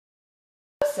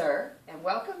sir, and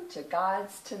welcome to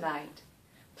Gods Tonight.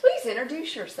 Please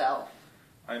introduce yourself.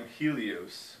 I'm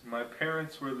Helios. My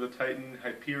parents were the Titan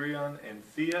Hyperion and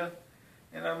Thea,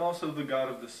 and I'm also the god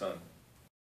of the sun.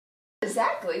 What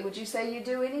exactly would you say you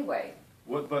do anyway?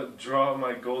 What but draw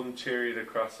my golden chariot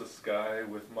across the sky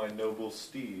with my noble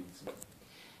steeds?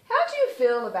 How do you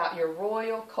feel about your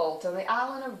royal cult on the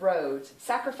island of Rhodes,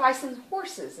 sacrificing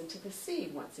horses into the sea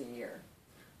once a year?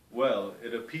 Well,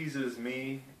 it appeases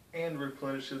me and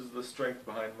replenishes the strength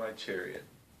behind my chariot.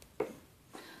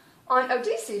 On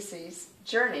Odysseus'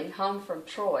 journey home from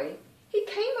Troy, he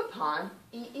came upon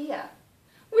Aea,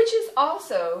 which is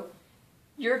also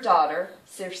your daughter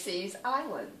Circe's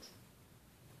island.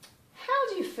 How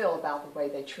do you feel about the way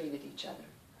they treated each other?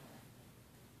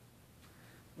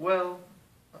 Well,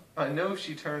 I know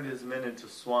she turned his men into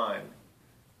swine,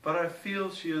 but I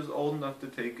feel she is old enough to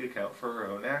take account for her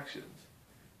own actions,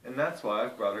 and that's why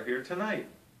I've brought her here tonight.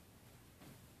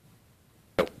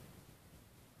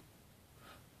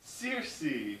 Circe,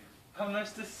 how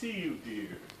nice to see you,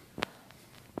 dear.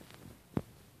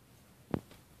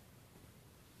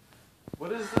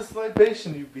 What is this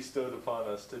libation you've bestowed upon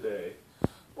us today?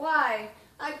 Why,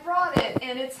 I brought it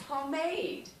and it's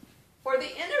homemade for the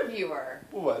interviewer.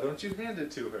 Well, why don't you hand it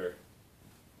to her?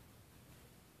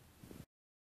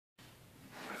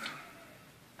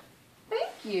 Thank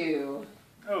you.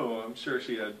 Oh, I'm sure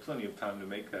she had plenty of time to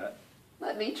make that.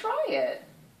 Let me try it.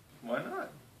 Why not?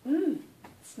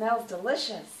 It smells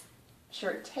delicious.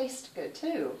 Sure it tastes good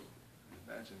too.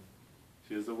 Imagine.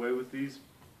 She has a way with these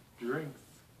drinks.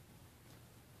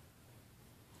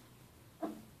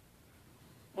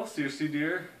 Well, Circe,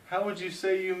 dear, how would you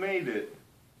say you made it?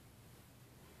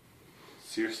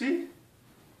 Circe?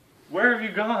 Where have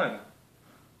you gone?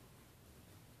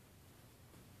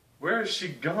 Where has she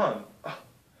gone?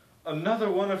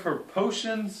 Another one of her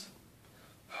potions?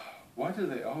 Why do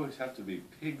they always have to be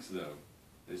pigs, though?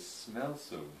 They smell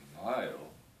so vile.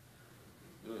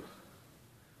 Ugh.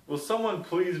 Will someone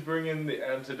please bring in the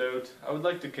antidote? I would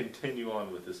like to continue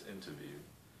on with this interview.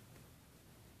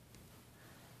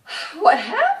 What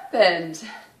happened?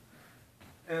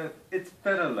 It's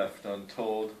better left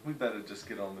untold. We better just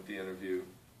get on with the interview.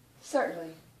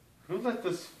 Certainly. Who let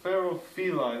this feral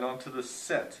feline onto the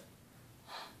set?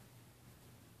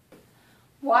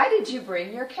 Why did you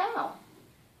bring your cow?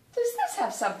 Does this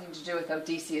have something to do with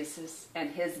Odysseus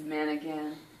and his men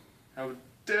again? How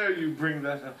dare you bring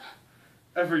that up?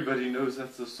 Everybody knows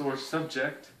that's a sore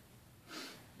subject.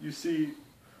 You see,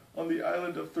 on the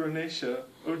island of Thrinacia,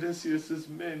 Odysseus'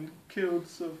 men killed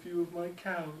so few of my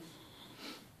cows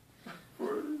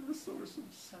for a source of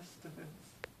sustenance.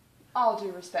 All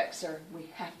due respect, sir, we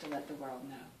have to let the world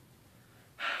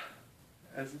know.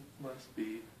 As it must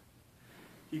be.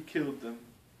 He killed them,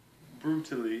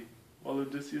 brutally, while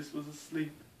Odysseus was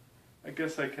asleep. I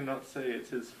guess I cannot say it's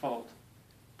his fault,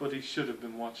 but he should have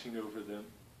been watching over them.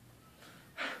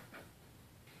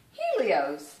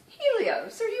 Helios,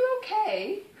 are you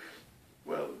okay?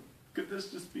 Well, could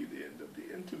this just be the end of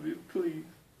the interview, please?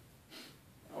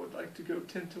 I would like to go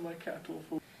tend to my cattle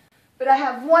for... But I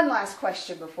have one last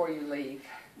question before you leave.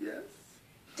 Yes?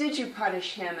 Did you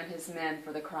punish him and his men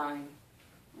for the crime?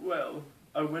 Well,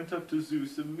 I went up to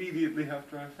Zeus immediately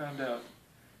after I found out,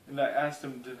 and I asked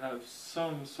him to have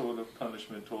some sort of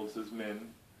punishment towards his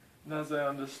men, and as I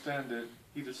understand it,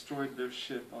 he destroyed their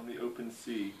ship on the open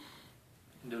sea,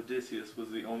 and Odysseus was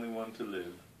the only one to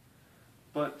live.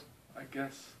 But I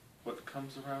guess what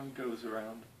comes around goes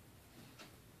around.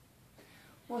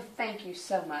 Well, thank you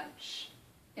so much.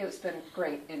 It's been a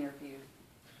great interview.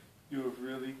 You have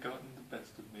really gotten the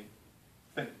best of me.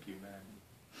 Thank you,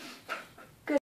 man.